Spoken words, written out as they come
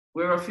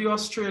where a few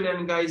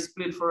Australian guys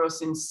played for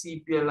us in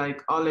CPL,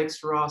 like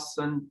Alex Ross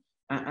and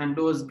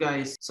those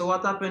guys. So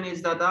what happened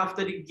is that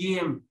after the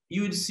game,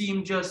 you'd see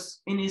him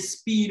just in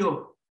his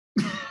Speedo.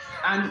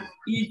 And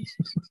he'd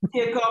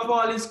take off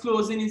all his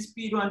clothes in his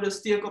Speedo and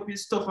just take up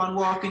his stuff and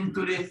walk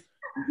into the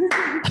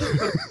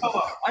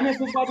tower. And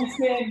everybody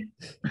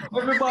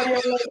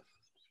was like,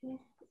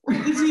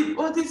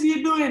 what is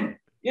he doing?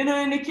 You know,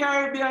 in the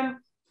Caribbean,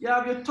 you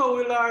have your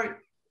towel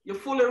or you're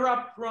fully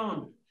wrapped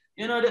around.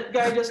 You know, that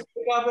guy just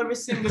pick up every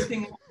single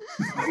thing.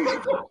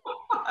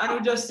 And we're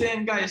just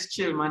saying, guys,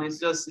 chill, man. It's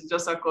just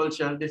a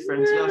cultural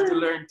difference. You have to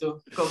learn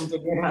to come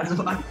together as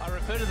one. I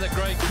refer to the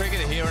great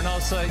cricketer here and I'll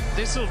say,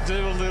 this will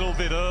do a little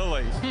bit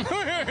early.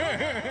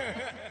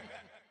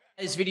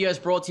 This video is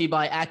brought to you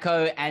by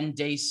ACKO and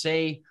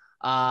DC.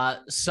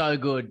 So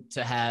good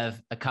to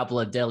have a couple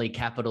of Delhi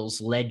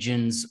Capitals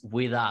legends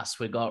with us.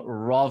 We've got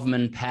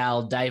Rovman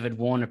Powell, David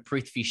Warner,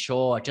 Prithvi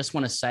Shaw. I just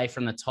want to say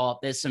from the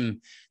top, there's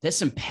some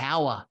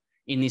power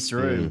in this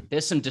room.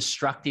 There's some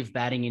destructive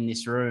batting in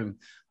this room.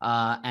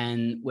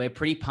 And we're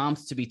pretty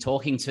pumped to be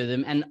talking to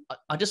them. And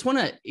I just want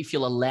to, if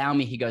you'll allow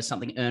me, Higgins,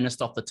 something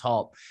earnest off the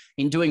top.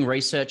 In doing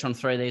research on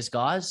three of these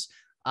guys,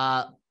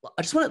 I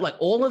just want to, like,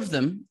 all of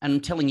them, and I'm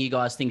telling you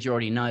guys things you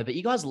already know, but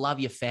you guys love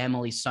your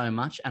family so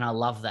much, and I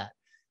love that.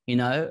 You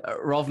know,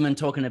 Rovman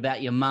talking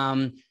about your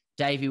mum,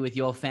 Davey with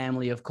your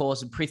family, of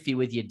course, and Prithvi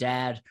with your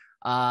dad.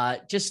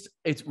 Just,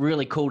 it's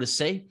really cool to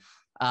see.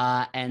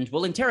 And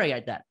we'll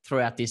interrogate that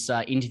throughout this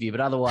interview.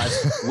 But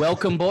otherwise,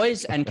 welcome,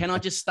 boys. And can I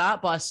just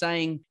start by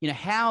saying, you know,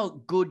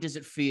 how good does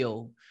it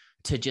feel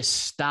to just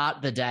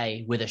start the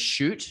day with a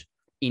shoot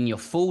in your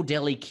full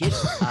Delhi kit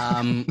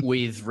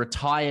with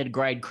retired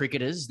grade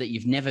cricketers that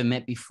you've never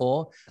met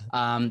before,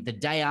 the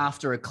day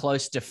after a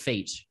close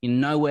defeat? You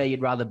know where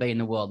you'd rather be in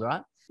the world,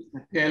 right?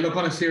 Yeah, look,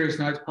 on a serious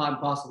note, it's part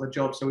and parcel of the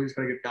job, so we just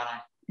got to get done.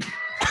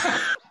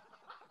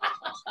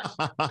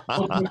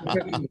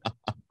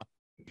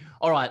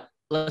 All right.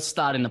 Let's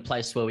start in the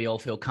place where we all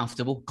feel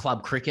comfortable,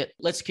 club cricket.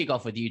 Let's kick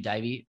off with you,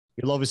 Davey.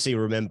 You'll obviously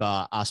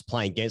remember us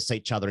playing against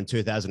each other in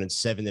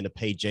 2007 in a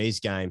PG's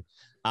game.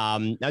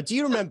 Now, do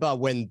you remember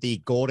when the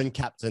Gordon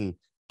captain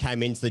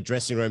came into the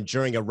dressing room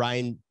during a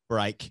rain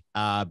break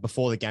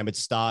before the game had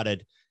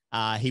started?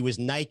 He was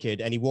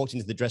naked and he walked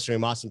into the dressing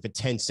room asking for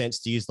 10 cents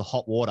to use the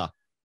hot water.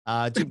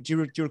 Do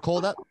you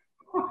recall that?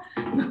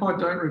 No, I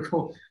don't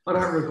recall.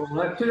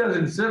 That.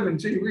 2007,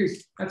 gee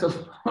whiz, that's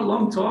a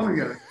long time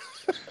ago.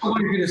 What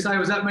were you going to say?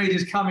 Was that me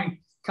just coming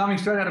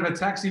straight out of a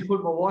taxi,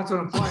 putting my whites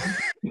on a plane?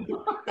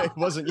 It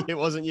wasn't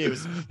you. It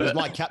was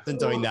my captain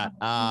doing that.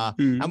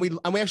 And we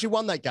actually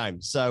won that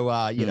game.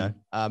 So, you know,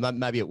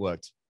 maybe it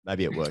worked.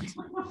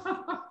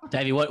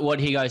 Davey, what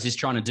Higgins is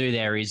trying to do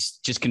there is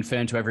just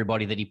confirm to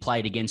everybody that he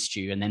played against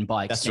you, and then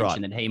by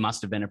extension that he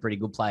must have been a pretty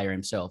good player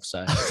himself.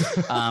 So,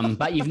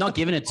 but you've not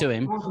given it to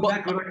him.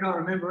 That good, I can't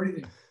remember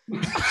anything.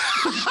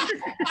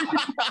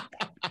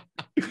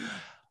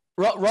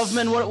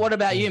 Rovman, what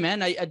about you, man?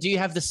 Do you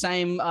have the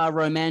same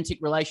romantic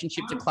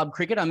relationship to club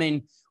cricket? I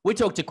mean, we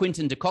talked to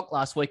Quinton de Kock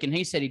last week, and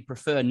he said he'd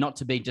prefer not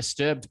to be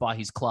disturbed by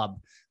his club.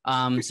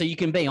 So you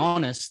can be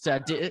honest.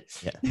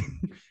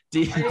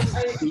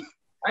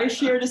 I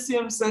share the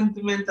same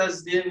sentiment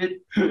as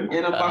David.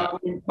 You know,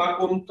 back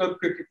home club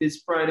cricket is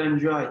pride and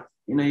joy.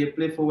 You know, you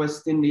play for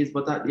West Indies,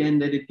 but at the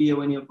end of the day,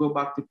 when you go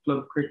back to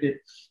club cricket,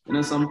 you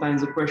know,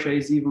 sometimes the pressure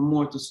is even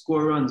more to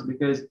score runs,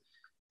 because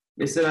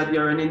they say that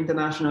you're an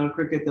international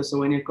cricketer. So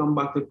when you come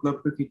back to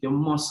club cricket, you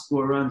must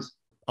score runs.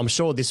 I'm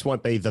sure this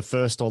won't be the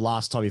first or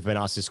last time you've been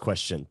asked this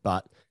question,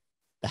 but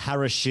the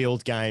Harris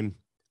Shield game,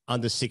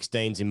 under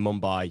 16s in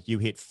Mumbai, you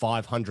hit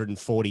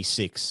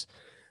 546.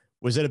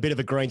 Was it a bit of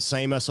a green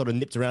seamer, sort of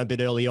nipped around a bit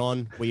early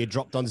on, where you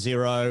dropped on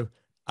zero?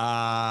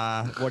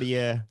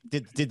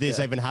 Did this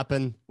even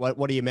happen?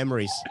 What are your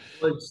memories?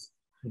 I was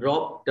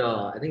dropped,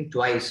 I think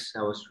twice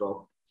I was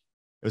dropped.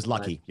 It was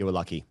lucky. You were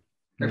lucky.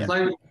 They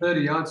play with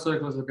 30-yard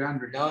circle as a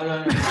boundary.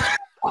 No.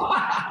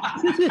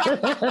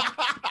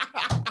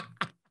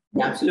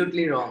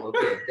 Absolutely wrong.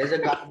 Okay. There's a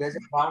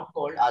ground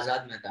called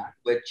Azad Maidan,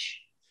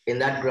 which in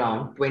that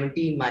ground,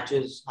 20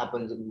 matches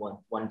happens in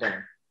one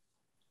time.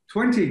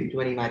 20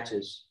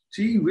 matches.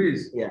 Gee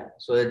whiz. Yeah.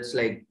 So it's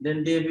like...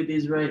 Then David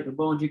is right. The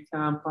boundary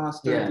can't pass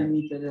 30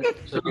 meters.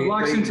 So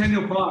like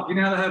Centennial Park, you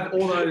know how they have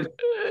all those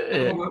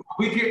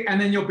wicket, and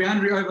then your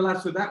boundary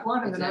overlaps with that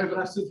one, and then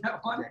overlaps with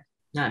that one.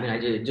 No, I mean,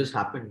 it just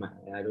happened, man.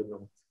 I don't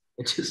know.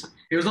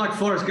 It was like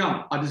Forrest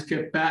Gump. I just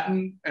kept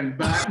batting and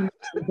batting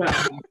and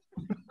batting.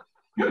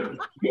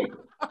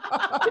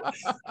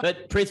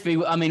 But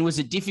Prithvi, I mean, was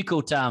it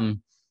difficult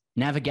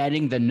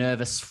navigating the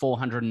nervous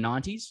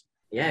 490s?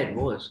 Yeah, it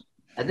was.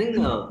 I think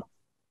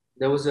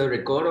there was a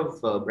record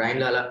of Brian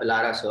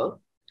Lara, sir,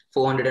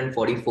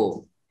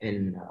 444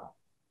 in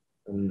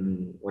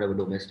whatever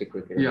domestic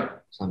cricket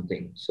or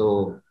something.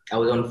 So I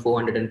was on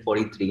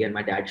 443 and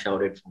my dad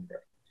shouted from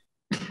there,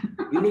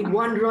 "You need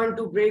 1 run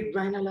to break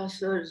Brian Lara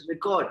sir's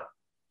record."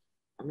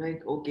 I'm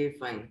like, okay,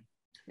 fine.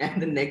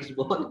 And the next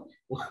ball,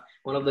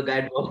 one of the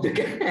guys dropped the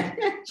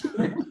catch.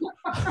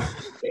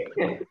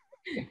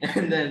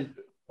 And then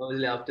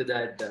Obviously, after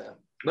that,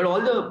 but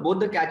both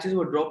the catches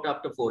were dropped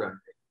after 400.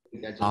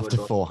 After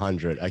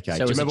 400, okay.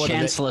 So it was a what the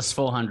chanceless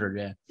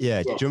 400,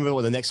 yeah. Do you remember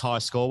what the next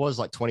highest score was?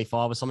 Like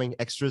 25 or something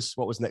extras?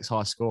 What was the next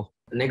highest score?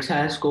 The next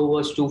highest score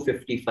was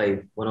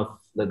 255. One of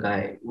the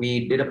guy.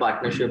 We did a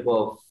partnership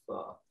of.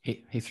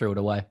 He threw it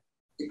away.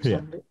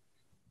 600. Yeah.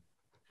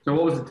 So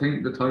what was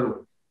the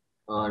total?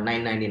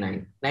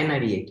 999,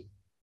 998.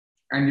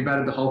 And you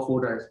batted the whole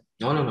 4 days?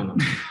 No.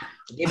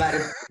 They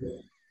batted.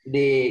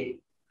 They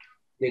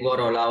got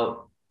all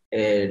out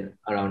at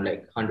around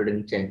like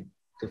 110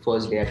 the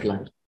first day at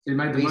lunch. So you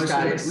made the most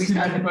of it. We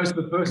started most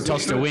of the first.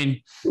 Tossed a win.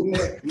 We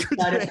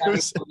started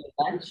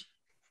lunch.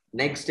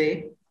 Next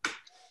day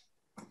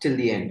till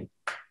the end,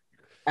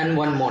 and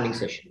one morning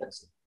session.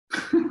 That's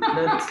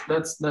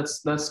it.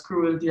 That's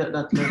cruelty at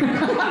that level.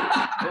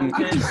 You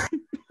can't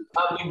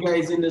have you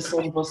guys in the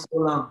sun for so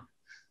long.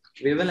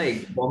 We were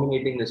like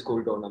dominating the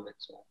school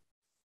tournaments.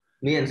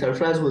 Me and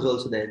Sarfraz was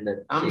also there in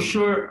that. I'm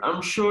sure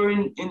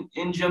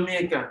in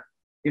Jamaica,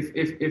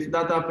 if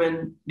that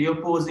happened, the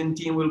opposing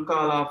team will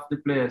call off the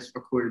players for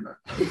quarterback.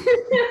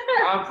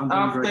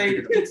 After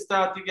it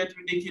starts to get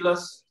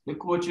ridiculous, the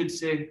coach would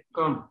say,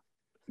 "Come,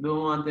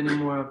 don't want any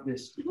more of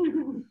this.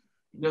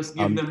 Just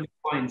give them the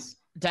points."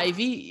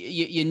 Davey,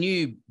 you're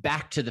new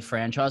back to the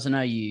franchise. I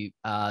know you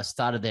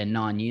started there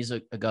 9 years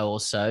ago or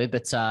so,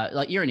 but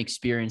like you're an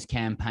experienced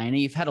campaigner.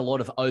 You've had a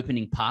lot of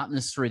opening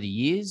partners through the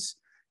years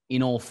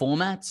in all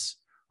formats.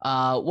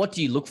 What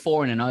do you look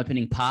for in an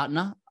opening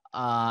partner?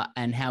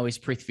 And how is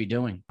Prithvi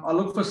doing? I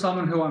look for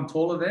someone who I'm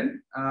taller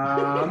than.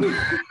 I've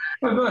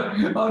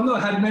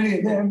not had many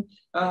of them.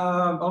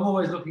 I'm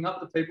always looking up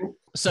to people.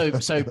 So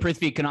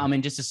Prithvi,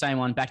 just the same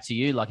one back to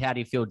you. Like, how do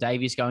you feel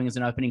Davey's going as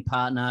an opening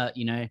partner?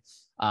 You know,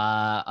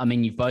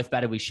 you've both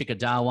batted with Shikhar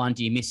Dhawan.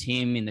 Do you miss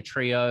him in the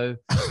trio?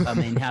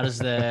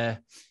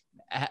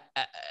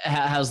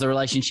 How's the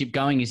relationship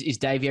going? Is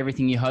Davey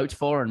everything you hoped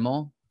for and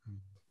more?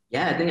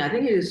 Yeah, I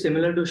think it is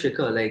similar to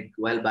Shikhar. Like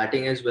while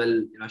batting as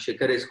well,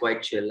 Shikhar is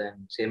quite chill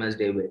and same as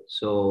David.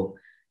 So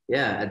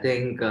yeah, I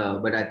think,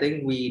 but I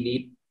think we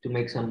need to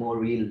make some more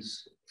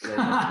reels.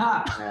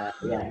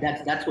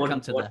 That's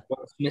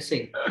what's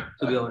missing,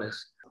 to be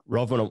honest.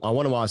 Rovman, I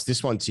want to ask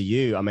this one to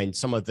you.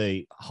 Some of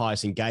the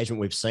highest engagement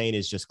we've seen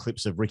is just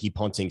clips of Ricky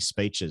Ponting's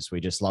speeches.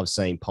 We just love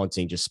seeing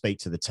Ponting just speak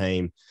to the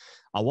team.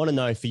 I want to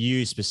know for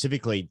you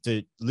specifically,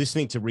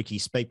 listening to Ricky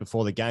speak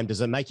before the game,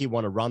 does it make you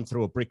want to run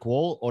through a brick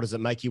wall, or does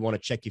it make you want to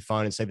check your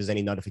phone and see if there's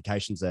any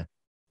notifications there?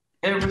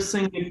 Every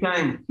single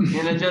time,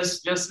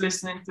 just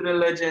listening to the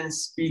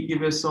legends speak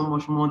give us so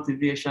much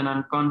motivation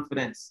and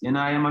confidence.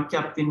 I am a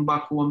captain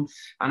back home,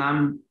 and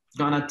I'm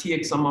gonna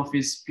take some of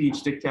his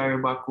speech to carry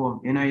back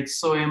home. It's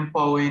so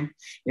empowering.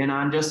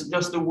 And just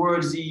the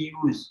words he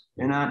used.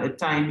 The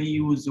time he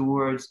used the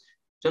words,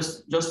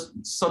 just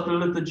subtle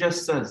little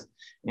gestures.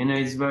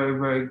 It's very,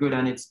 very good,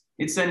 and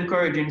it's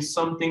encouraging. It's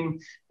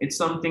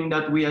something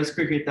that we as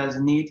cricketers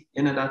need.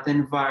 That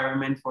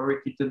environment for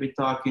Ricky to be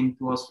talking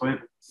to us,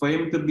 for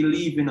him to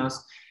believe in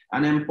us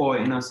and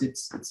empowering us.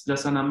 It's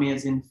just an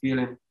amazing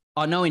feeling.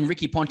 I know in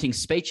Ricky Ponting's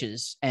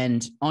speeches,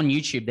 and on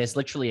YouTube, there's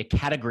literally a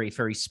category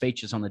for his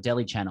speeches on the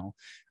Delhi channel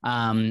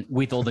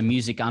with all the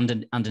music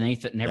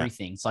underneath it and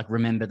everything. Yeah. It's like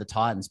Remember the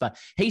Titans. But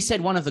he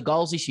said one of the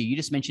goals this year, you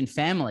just mentioned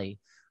family,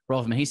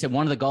 Rovman. He said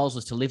one of the goals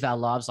was to live our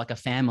lives like a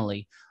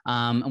family.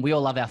 And we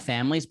all love our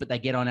families, but they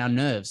get on our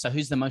nerves. So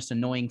who's the most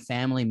annoying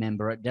family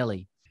member at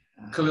Delhi?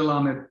 Khalil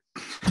Ahmed.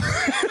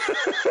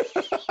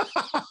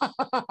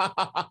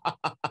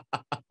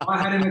 I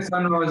had him at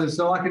Sunrisers,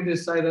 so I can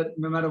just say that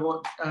no matter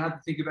what, I don't have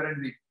to think about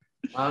anything.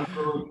 I'll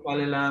go with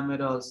Khalil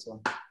Ahmed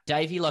also.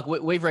 Davey, like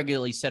we've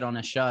regularly said on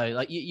a show,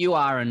 like you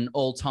are an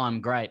all-time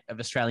great of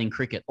Australian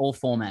cricket, all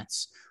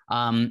formats.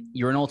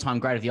 You're an all-time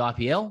great of the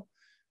IPL.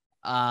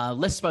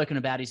 Less spoken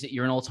about is that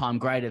you're an all-time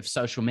great of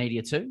social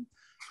media too.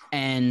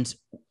 And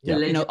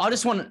I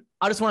just want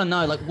to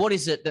know, like, what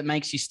is it that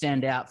makes you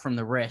stand out from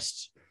the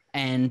rest,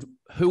 and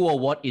who or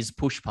what is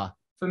Pushpa?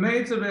 For me,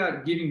 it's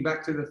about giving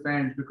back to the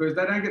fans because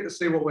they don't get to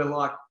see what we're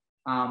like,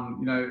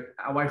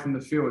 away from the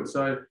field.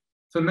 So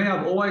for me,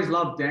 I've always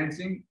loved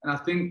dancing, and I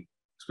think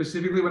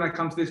specifically when I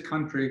come to this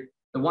country,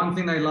 the one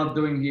thing they love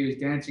doing here is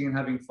dancing and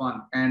having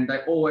fun, and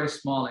they're always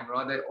smiling,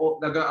 right? They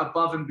go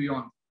above and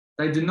beyond.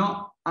 They do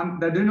not have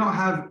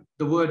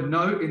the word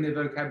no in their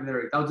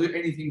vocabulary. They'll do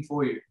anything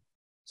for you.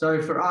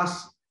 So for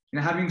us,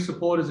 having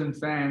supporters and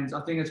fans,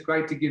 I think it's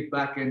great to give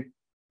back. And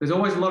there's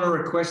always a lot of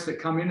requests that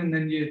come in, and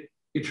then you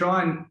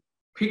try and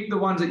pick the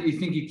ones that you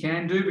think you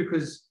can do,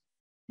 because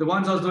the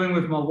ones I was doing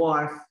with my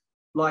wife,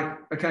 like,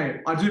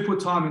 okay, I do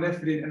put time and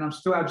effort in, and I'm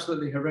still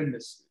absolutely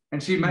horrendous.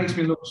 And she makes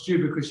me look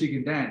stupid because she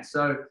can dance.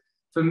 So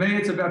for me,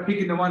 it's about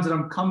picking the ones that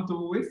I'm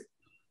comfortable with.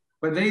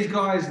 But these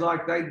guys,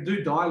 like, they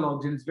do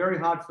dialogues, and it's very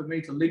hard for me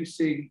to lip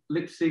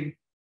sync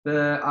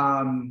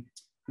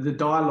the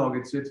dialogue.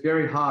 It's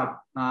very hard.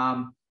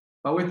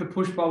 But with the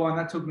Pushpa one,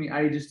 that took me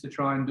ages to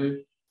try and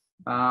do.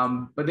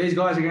 But these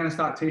guys are going to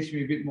start teaching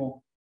me a bit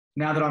more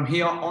now that I'm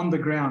here on the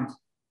ground.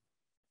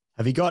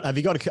 Have you got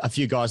a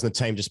few guys on the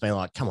team just being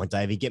like, come on,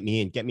 Davey, get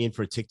me in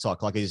for a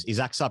TikTok? Like, is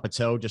ACKO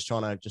Patel just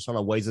trying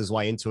to weasel his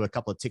way into a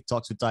couple of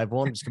TikToks with Dave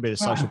Warner? Just a bit of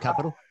social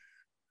capital.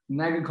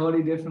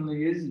 Nagakoti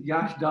definitely is.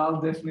 Yash Dal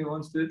definitely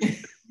wants to.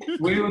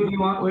 We will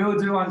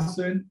do one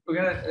soon.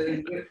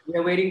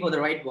 We're waiting for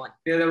the right one.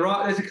 Yeah,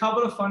 there's a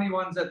couple of funny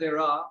ones that there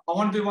are. I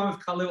want to do one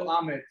with Khalil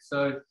Ahmed.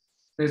 So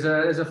there's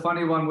a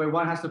funny one where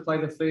one has to play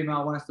the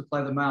female, one has to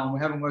play the male, and we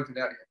haven't worked it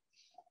out yet.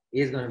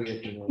 He's gonna be a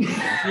female.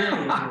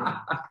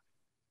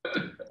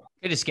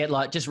 You just get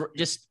like just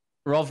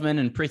Rovman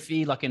and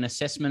Prithvi, like an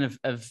assessment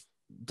of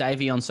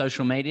Davey on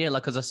social media,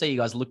 like, because I see you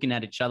guys looking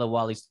at each other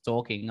while he's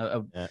talking.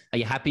 Are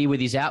you happy with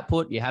his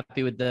output? You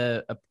happy with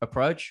the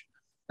approach?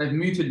 They've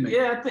muted me.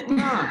 Yeah, I think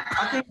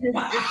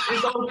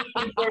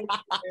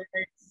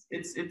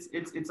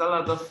it's a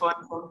lot of fun.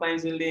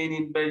 Sometimes you're laying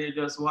in bed, you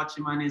just watch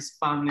him and his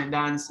family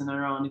dancing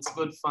around. It's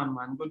good fun,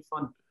 man. Good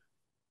fun.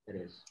 It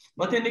is.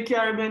 But in the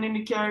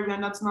Caribbean,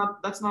 that's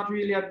not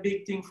really a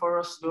big thing for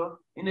us, though.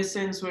 In a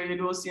sense where you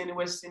don't see any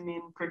West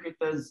Indian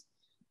cricketers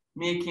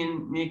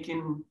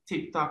making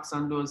TikToks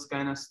and those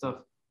kind of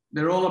stuff.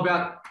 They're all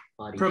about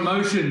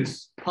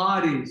promotions,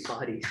 parties.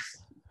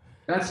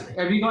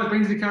 Have you guys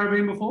been to the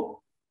Caribbean before?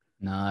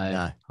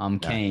 No. I'm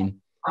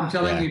keen. I'm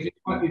telling you, if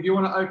you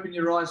want to open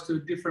your eyes to a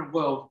different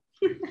world,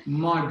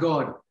 my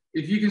God,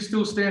 if you can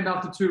still stand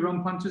after 2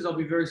 wrong punches, I'll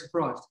be very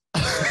surprised.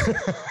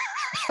 It's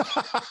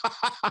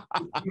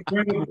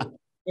incredible.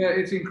 Yeah,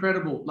 it's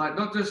incredible. Like,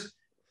 don't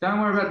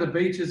worry about the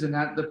beaches and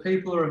that. The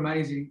people are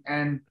amazing.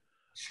 And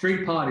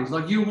street parties.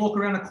 Like, you walk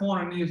around a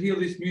corner and you hear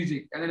this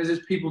music, and then there's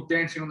just people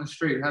dancing on the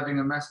street having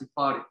a massive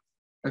party.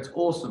 That's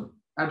awesome.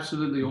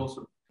 Absolutely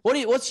awesome.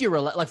 What's your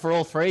like for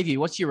all three of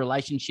you? What's your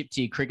relationship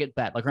to your cricket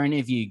bat? Like, are any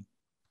of you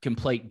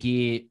complete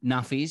gear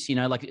nuffies? You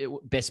know, like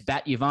best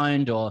bat you've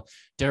owned, or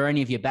do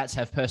any of your bats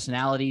have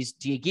personalities?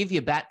 Do you give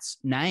your bats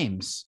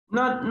names?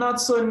 Not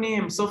so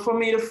names. So for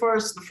me, the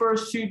first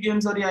 2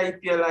 games of the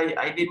IPL,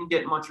 I didn't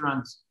get much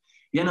runs,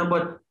 you know,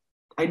 but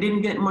I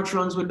didn't get much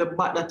runs with the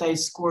bat that I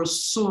score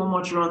so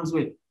much runs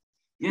with,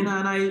 you know.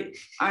 And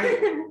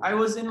I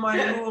was in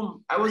my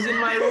room.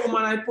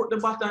 And I put the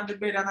bat on the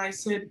bed and I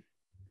said,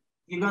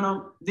 "You're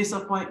gonna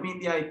disappoint me in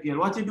the IPL.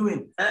 What you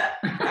doing?"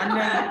 And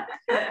then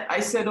I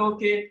said,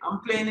 "Okay,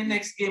 I'm playing the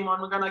next game.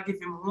 I'm gonna give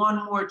him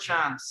one more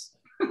chance."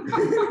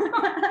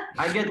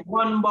 I get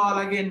 1 ball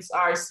against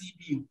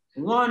RCB.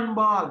 1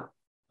 ball.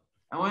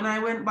 And when I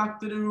went back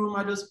to the room,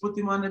 I just put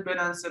him on the bed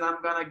and said, "I'm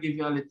gonna give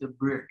you a little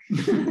break.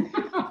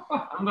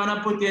 I'm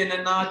gonna put you in the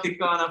naughty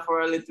corner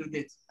for a little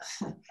bit."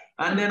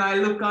 And then I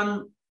look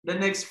on the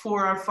next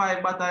 4 or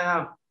 5 bat I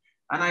have,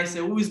 and I say,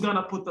 "Who is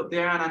gonna put up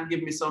their hand and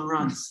give me some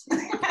runs?"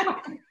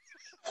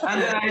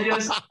 And then I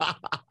just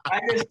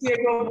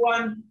take up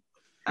one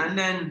and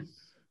then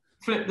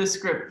flip the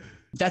script.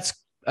 That's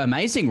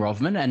amazing,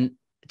 Rovman. And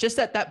just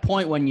at that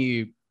point when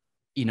you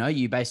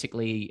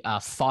basically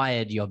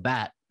fired your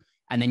bat,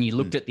 and then you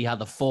looked at the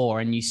other 4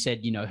 and you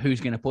said, you know,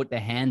 who's going to put their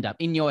hand up?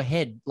 In your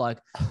head, like,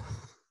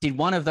 did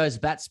one of those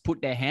bats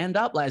put their hand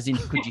up? Like, as in,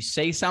 could you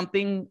see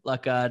something?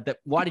 Like,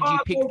 why did you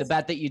pick the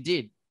bat that you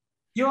did?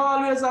 You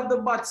always have the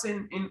bats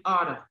in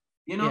order.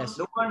 You know, yes.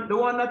 the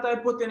one that I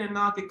put in a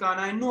naughty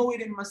corner, I know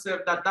within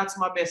myself that that's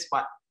my best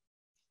bat.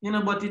 You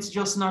know, but it's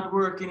just not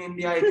working in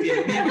the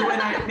IPL. Maybe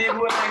when I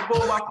go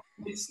back,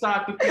 it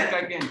start to click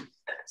again.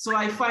 So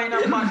I find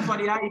a bat for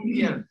the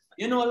IPL.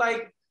 You know,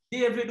 like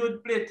David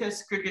would play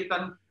Test cricket,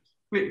 and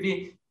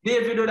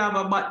David would have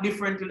a bat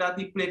differently that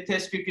he played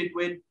Test cricket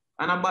with,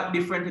 and a bat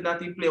differently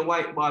that he play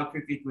white ball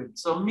cricket with.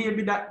 So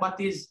maybe that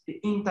bat is the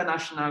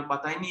international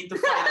bat. I need to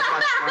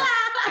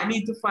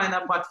find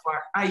a bat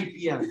for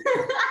IPL.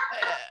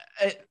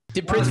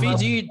 Did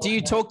Prithvi, do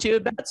you talk to your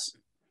bats?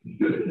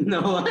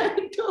 No,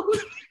 I don't.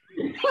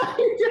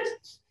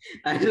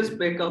 I just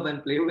pick up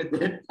and play with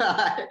them.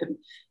 I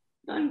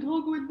can't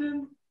talk with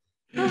them.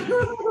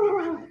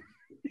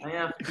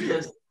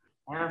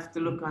 I have to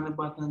look on the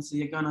bat and say,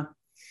 "You're gonna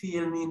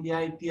feel me in the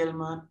IPL,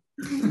 man."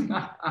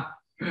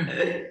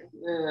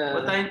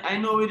 But I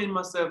know within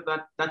myself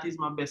that is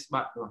my best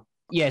bat, though.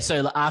 Yeah.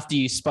 So after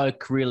you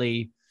spoke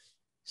really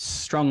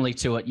strongly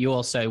to it, you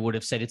also would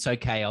have said, "It's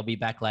okay, I'll be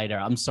back later.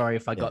 I'm sorry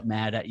if I got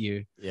mad at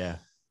you." Yeah.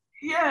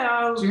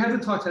 Yeah. Do you have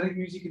the Titanic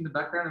music in the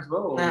background as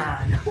well?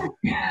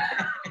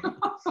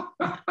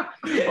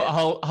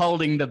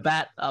 Holding the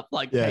bat up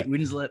like Kate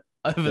Winslet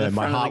over the front.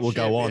 My heart of the will ship.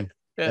 go on.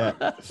 Yeah.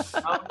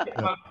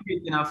 I'll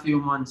quit in a few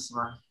months,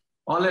 man.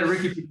 I let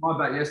Ricky pick my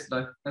bat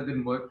yesterday. That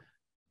didn't work.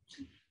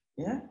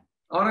 Yeah.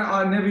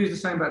 I never use the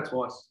same bat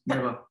twice.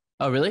 Never.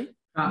 Oh, really?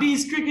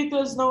 These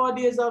cricketers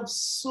nowadays have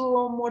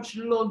so much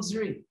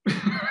luxury.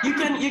 You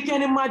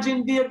can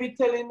imagine David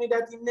telling me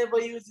that he never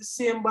used the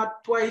same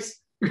bat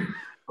twice.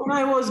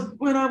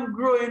 When I'm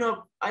growing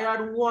up, I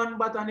had 1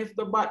 bat, and if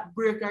the bat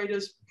break, I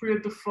just pray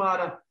to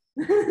Father.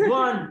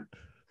 1.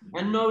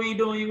 And now we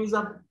don't use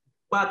a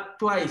bat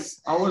twice.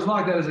 I was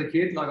like that as a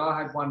kid. Like, I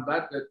had 1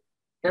 bat, but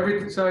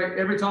every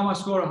time I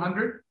score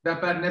 100,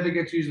 that bat never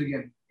gets used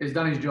again. He's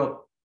done his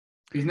job.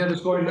 He's never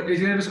scoring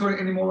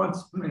any more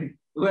runs for me.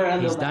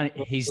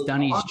 He's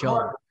done his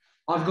job.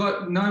 I've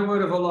got no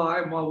word of a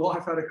lie. My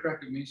wife had a crack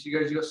at me. She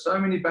goes, "You got so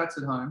many bats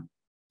at home."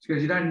 She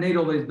goes, "You don't need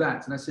all these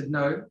bats." And I said,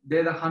 "No,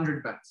 they're the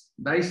 100 bats.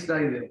 They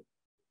stay there.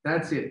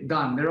 That's it.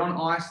 Done. They're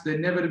on ice. They're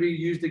never to be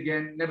used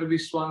again, never be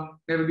swung,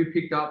 never be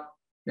picked up.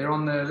 They're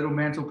on the little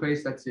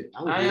mantelpiece. That's it."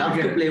 I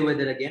have to play with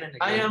it again and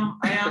again.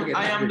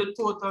 I am the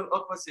total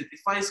opposite.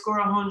 If I score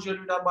 100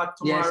 with a bat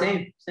tomorrow,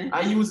 same.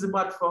 I use the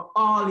bat for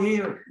all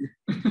year.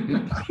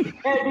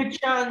 Every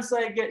chance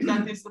I get,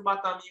 that is the bat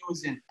I'm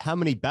using. How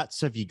many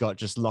bats have you got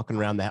just knocking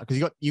around the house?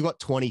 Because you got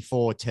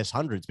 24 test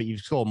hundreds, but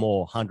you've scored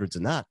more hundreds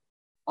than that.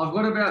 I've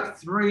got about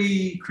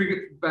 3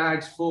 cricket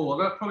bags full. I've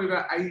got probably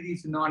about 80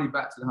 to 90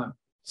 bats at home.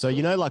 So,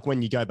 like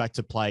when you go back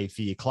to play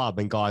for your club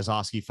and guys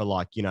ask you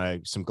for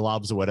some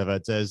gloves or whatever,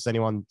 does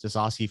anyone just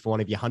ask you for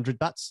one of your 100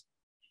 bats?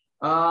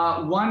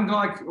 One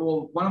guy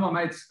or one of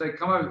my mates, they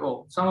come over,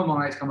 or some of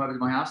my mates come over to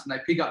my house and they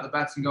pick up the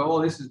bats and go,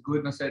 "Oh, this is good."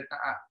 And I said,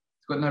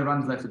 "It's got no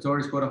runs left. It's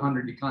already scored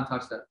 100. You can't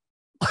touch that."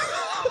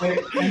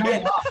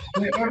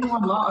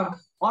 Everyone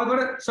laughed. I got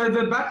it. So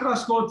the bat that I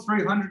scored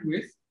 300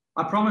 with,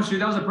 I promise you,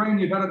 that was a brand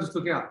new bat I just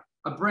took out.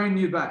 A brand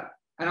new bat.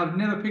 And I've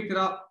never picked it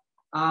up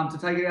to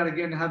take it out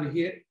again to have a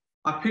hit.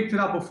 I picked it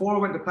up before I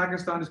went to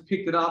Pakistan, just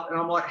picked it up, and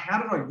I'm like,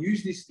 how did I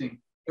use this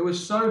thing? It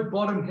was so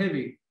bottom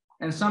heavy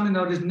and something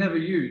that I just never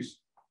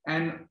use.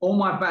 And all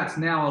my bats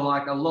now are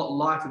like a lot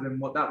lighter than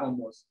what that one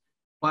was.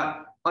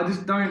 But I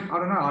just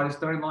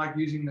don't like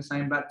using the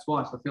same bat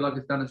twice. I feel like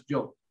it's done its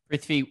job.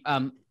 Prithvi,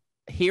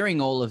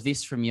 hearing all of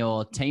this from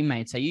your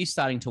teammates, are you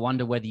starting to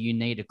wonder whether you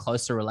need a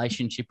closer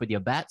relationship with your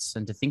bats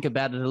and to think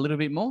about it a little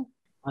bit more?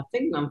 I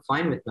think I'm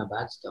fine with my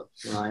bat stuff.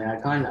 I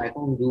can't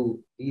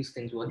do these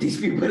things what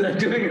these people are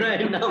doing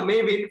right now.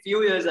 Maybe in a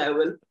few years I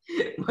will,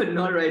 but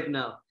not right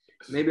now.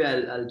 Maybe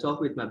I'll talk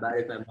with my bat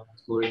if I'm not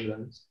scoring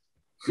runs.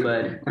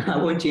 But I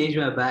won't change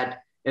my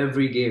bat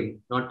every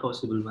game. Not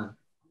possible, man.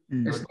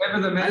 It's never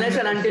the man. Unless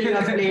and until you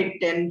have played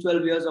 10,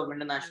 12 years of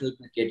international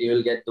cricket, you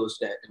will get those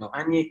stats.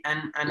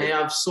 And they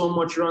have so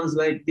much runs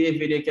like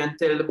David, they can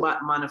tell the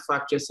bat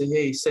manufacturer, say,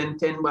 "Hey, send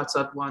 10 bats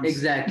at once."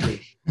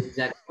 Exactly.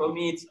 For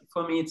me,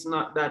 it's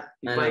not that.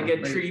 If I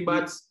get 3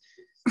 bats,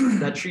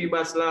 that 3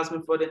 bats last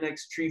me for the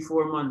next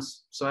 3-4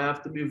 months. So I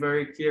have to be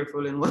very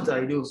careful in what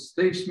I do.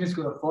 Steve Smith's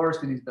got a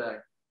forest in his bag.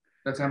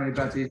 That's how many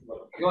bats he's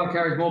got. The guy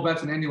carries more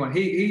bats than anyone.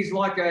 He's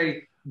like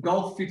a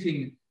golf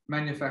fitting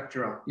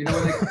manufacturer. You know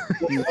when they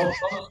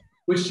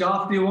which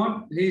shaft do you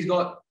want? He's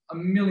got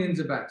millions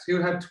of bats. He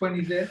would have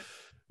 20 there.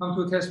 Come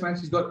to a test match,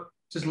 he's got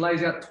just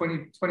lays out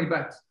 20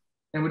 bats.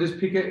 And we'll just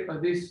pick it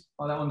like this.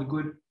 Oh, that one's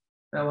good.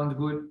 That one's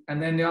good.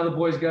 And then the other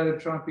boys go to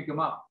try and pick them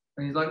up.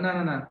 And he's like,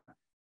 no.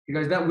 He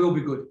goes, "That will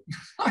be good."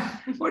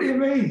 What do you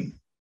mean?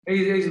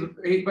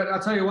 But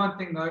I'll tell you one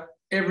thing though,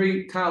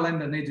 every tail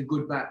ender needs a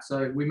good bat.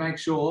 So we make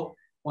sure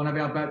one of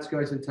our bats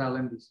goes to the tail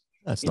enders.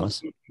 That's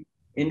nice.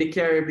 In the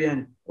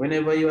Caribbean,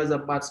 whenever you as a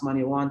batsman,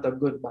 you want a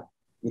good bat,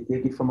 you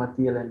take it from a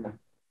tail ender.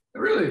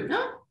 Really? In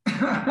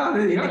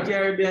the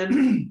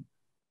Caribbean,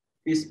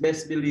 please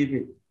best believe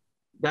it.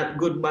 That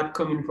good bat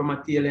coming from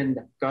a tail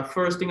ender. Because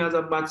first thing as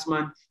a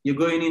batsman, you're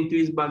going into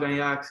his bag and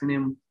you're asking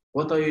him,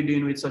 "What are you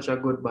doing with such a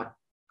good bat?"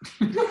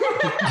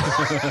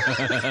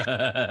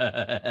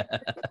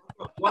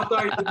 What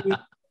are you doing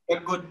with a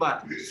good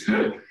bat?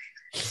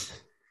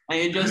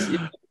 And you just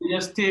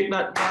take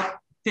that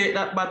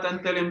bat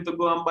and tell him to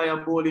go and buy a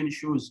bowling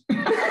shoes.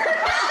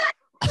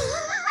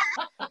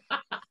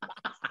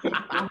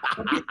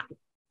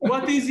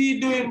 What is he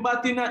doing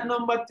batting at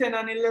number 10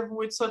 and 11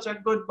 with such a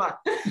good bat?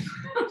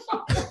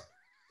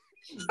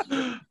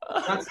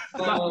 That's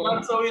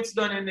how it's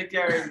done in the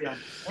Caribbean.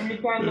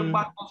 Anytime the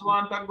batters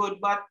want a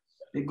good bat,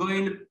 they go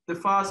in the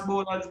fast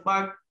bowler's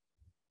bag,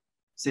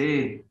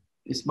 say,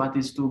 "This bat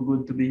is too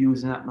good to be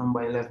using at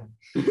number 11.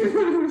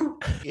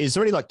 Is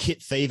there any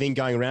kit thieving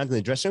going around in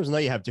the dressing rooms? I know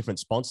you have different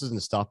sponsors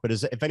and stuff, but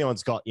if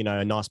anyone's got,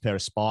 a nice pair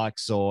of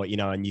spikes or,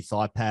 a new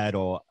thigh pad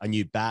or a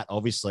new bat,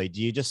 obviously,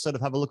 do you just sort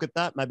of have a look at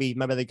that? Maybe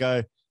they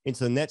go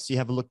into the nets, you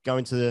have a look, go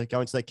into their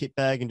kit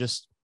bag and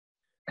just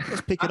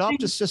pick it up,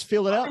 just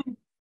feel it out?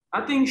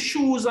 I think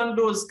shoes and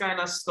those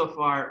kind of stuff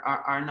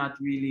are not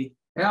really.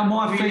 How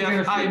my feet going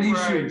to fit in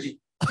these shoes?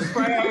 The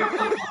priority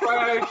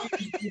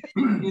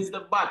is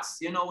the bats.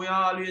 We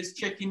are always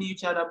checking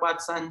each other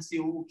bats and see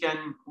who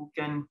can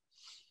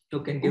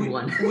give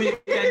one. Who you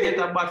can get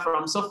a bat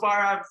from. So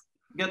far, I've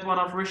get one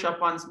of Rishabh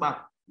Pant's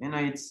bat.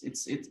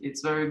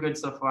 It's very good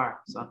so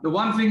far. So the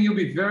one thing you'll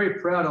be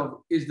very proud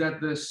of is that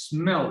the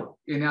smell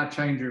in our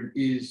change room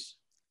is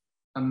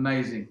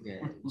amazing.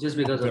 Yeah, just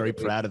because very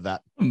proud of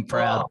that. I'm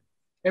proud.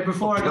 And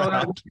before I go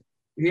out,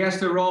 he has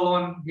to roll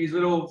on his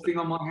little thing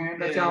on my hand.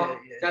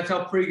 That's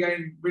our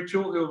pre-game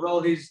ritual. He'll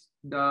roll his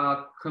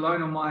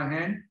cologne on my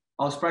hand.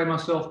 I'll spray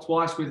myself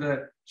twice with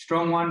a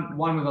strong one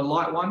with a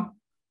light one.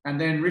 And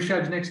then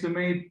Rishabh's next to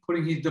me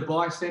putting his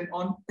Dubai scent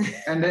on.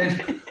 And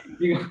then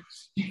you've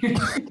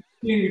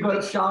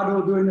got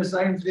Shardul doing the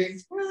same thing.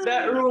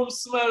 That room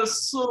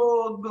smells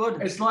so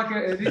good. It's like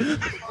a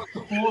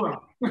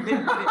aura.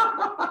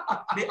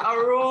 The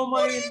aroma.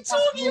 What are you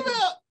talking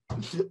about?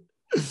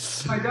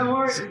 Hey,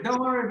 don't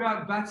worry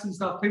about bats and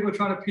stuff. People are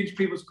trying to pinch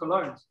people's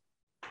colognes.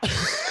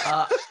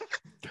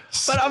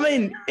 But I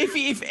mean,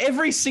 if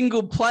every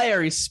single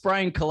player is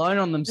spraying cologne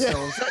on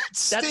themselves,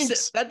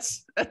 that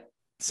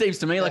seems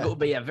to me like it would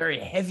be a very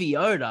heavy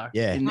odor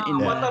in the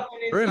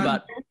room.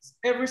 But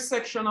every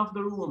section of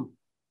the room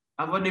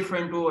have a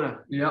different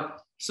odor. Yeah.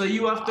 So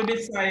you have to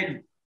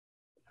decide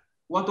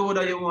what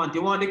odor you want.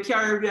 You want the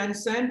Caribbean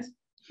scent?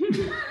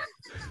 You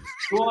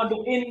want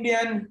the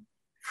Indian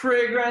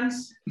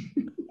fragrance?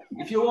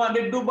 If you want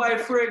the Dubai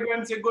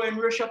fragrance, you go in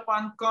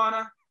Rishabh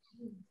corner.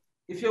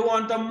 If you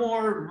want a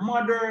more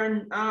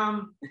modern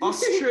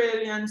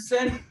Australian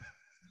scent,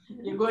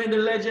 you go in the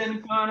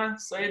Legend corner.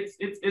 So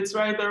it's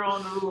right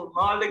around the room.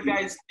 All the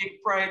guys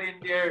take pride in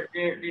their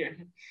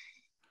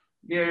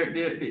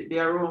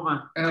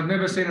aroma. And I've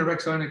never seen a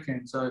Rexona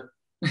can, so.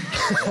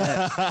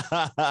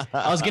 I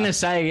was going to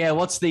say,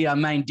 what's the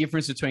main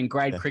difference between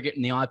grade cricket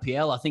and the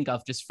IPL? I think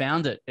I've just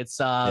found it. It's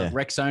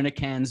Rexona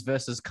cans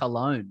versus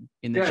cologne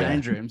in the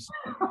change rooms.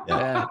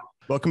 Yeah.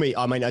 Well,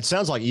 I mean, it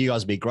sounds like you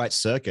guys would be a great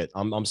circuit.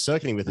 I'm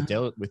circuiting with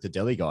the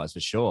Delhi guys for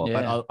sure.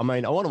 Yeah. But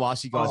I want to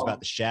ask you guys about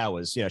the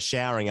showers. You know,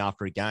 showering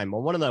after a game. I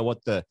want to know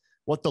what the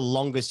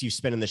longest you've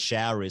spent in the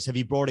shower is. Have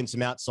you brought in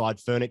some outside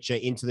furniture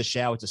into the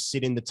shower to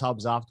sit in the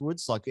tubs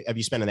afterwards? Like, have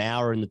you spent an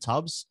hour in the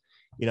tubs?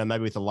 You know,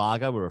 maybe with a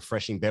lager or a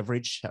refreshing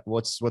beverage.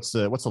 What's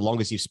the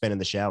longest you've spent in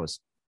the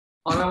showers?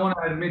 I don't want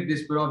to admit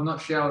this, but I've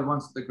not showered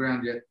once at the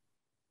ground yet.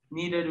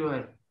 Neither do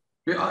I.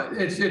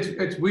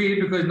 It's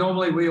weird because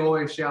normally we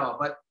always shower,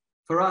 but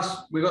for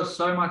us, we got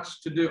so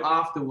much to do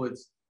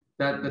afterwards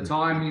that the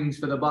timings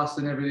for the bus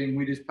and everything,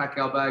 we just pack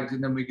our bags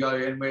and then we go,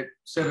 and we're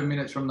 7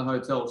 minutes from the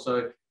hotel.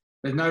 So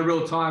there's no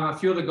real time. A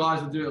few of the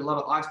guys will do a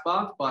lot of ice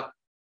baths, but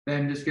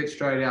then just get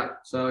straight out.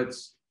 So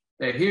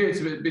here it's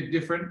a bit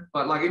different,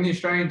 but like in the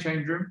Australian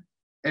change room,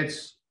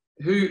 it's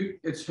who's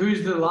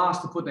the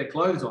last to put their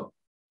clothes on.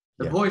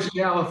 The boys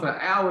shower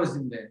for hours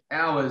in there,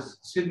 hours.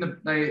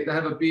 They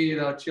have a beer,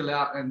 they'll chill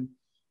out, and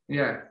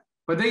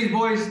But these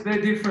boys,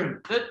 they're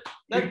different.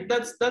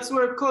 That's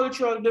where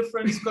cultural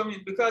difference comes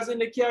in, because in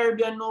the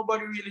Caribbean,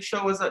 nobody really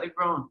showers at the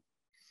ground.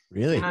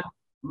 Really?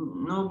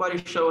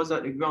 Nobody showers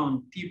at the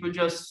ground. People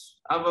just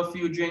have a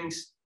few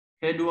drinks,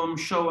 head home,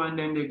 shower, and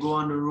then they go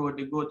on the road.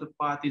 They go to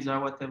parties or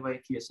whatever the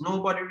case.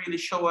 Nobody really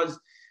showers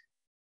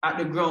at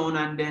the ground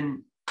and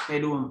then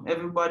head home.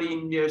 Everybody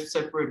in their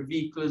separate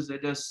vehicles, they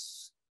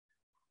just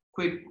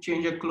quick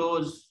change their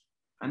clothes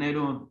and head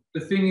home.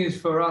 The thing is,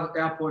 for us,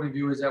 our point of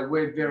view is that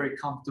we're very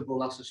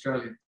comfortable, us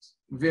Australians.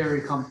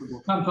 Very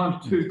comfortable.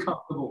 Sometimes too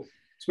comfortable,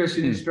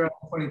 especially in the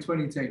Australian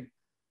 2020 team.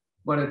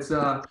 But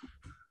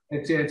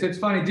it's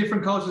funny,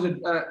 different cultures.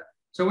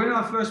 So when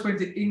I first went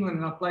to England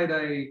and I played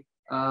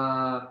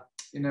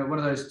one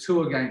of those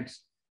tour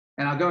games,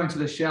 and I go into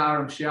the shower,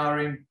 I'm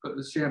showering, got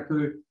the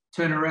shampoo,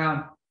 turn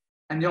around,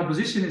 and the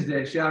opposition is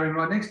there showering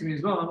right next to me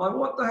as well. I'm like,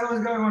 what the hell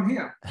is going on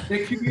here?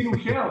 They're communal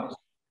showers.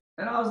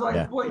 And I was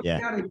like, boy,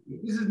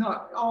 this is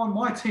not, I want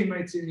my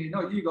teammates in here,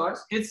 not you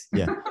guys. It's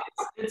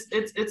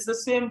the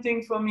same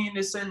thing for me in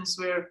the sense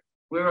where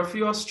a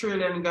few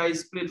Australian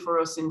guys played for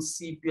us in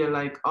CPL,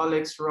 like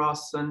Alex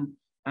Ross and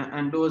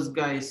those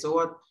guys.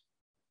 So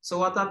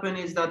what happened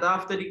is that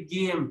after the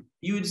game,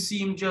 you'd see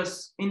him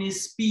just in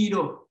his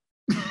Speedo.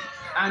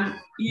 And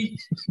he'd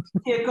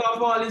take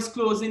off all his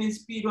clothes in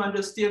his Speedo and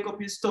just take up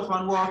his stuff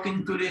and walk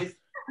into the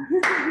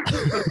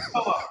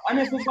and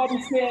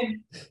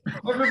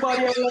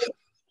everybody are like,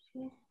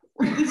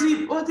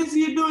 what is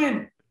he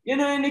doing? You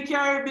know, in the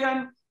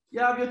Caribbean,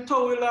 you have your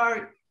towel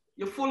or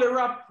you're fully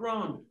wrapped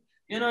around.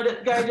 You know,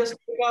 that guy just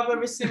pick up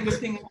every single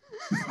thing.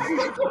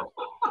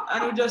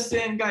 And we're just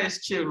saying,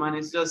 guys, chill, man.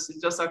 It's just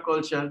a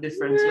cultural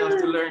difference. You have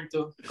to learn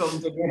to come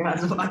together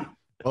as one.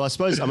 Well, I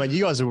suppose,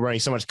 you guys are wearing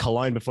so much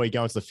cologne before you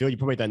go into the field. You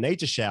probably don't need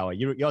to shower.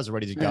 You guys are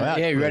ready to go out.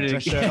 Yeah, you're ready to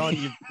shirt on.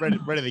 You're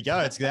ready to go.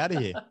 Let's get out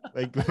of here.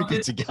 We're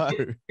good to go.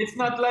 It's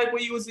not like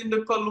we're using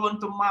the cologne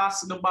to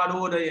mask the bad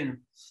odor, you know.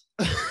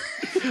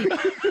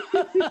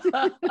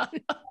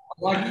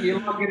 Like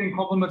you're not getting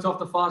compliments off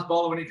the fast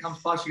bowler when he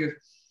comes past. You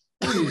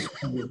go,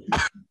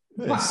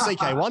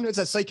 CK1? Is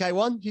that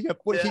CK1? You go,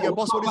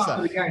 boss, what is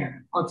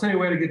that? I'll tell you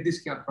where to get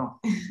discount from.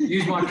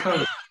 Use my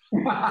code.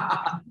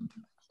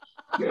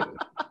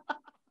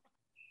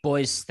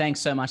 Boys,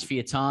 thanks so much for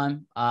your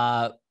time.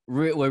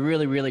 We're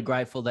really, really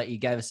grateful that you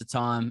gave us the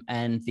time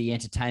and the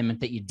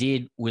entertainment that you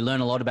did. We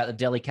learned a lot about the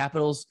Delhi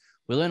Capitals.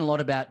 We learned a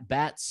lot about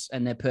bats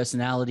and their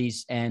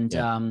personalities and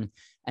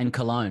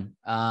cologne.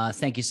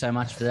 Thank you so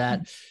much for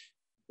that.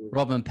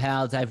 Robin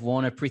Powell, Dave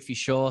Warner, Prithvi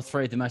Shaw,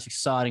 three of the most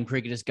exciting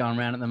cricketers going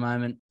around at the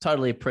moment.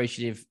 Totally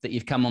appreciative that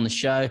you've come on the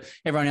show.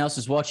 Everyone else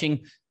is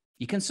watching.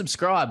 You can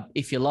subscribe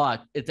if you like.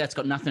 That's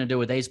got nothing to do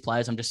with these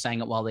players. I'm just saying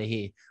it while they're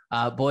here.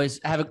 Boys,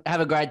 have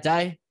a great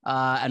day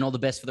and all the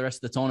best for the rest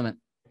of the tournament.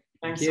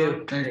 Thank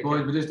you. Thanks,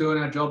 boys. We're just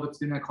doing our job.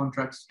 It's in our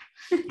contracts.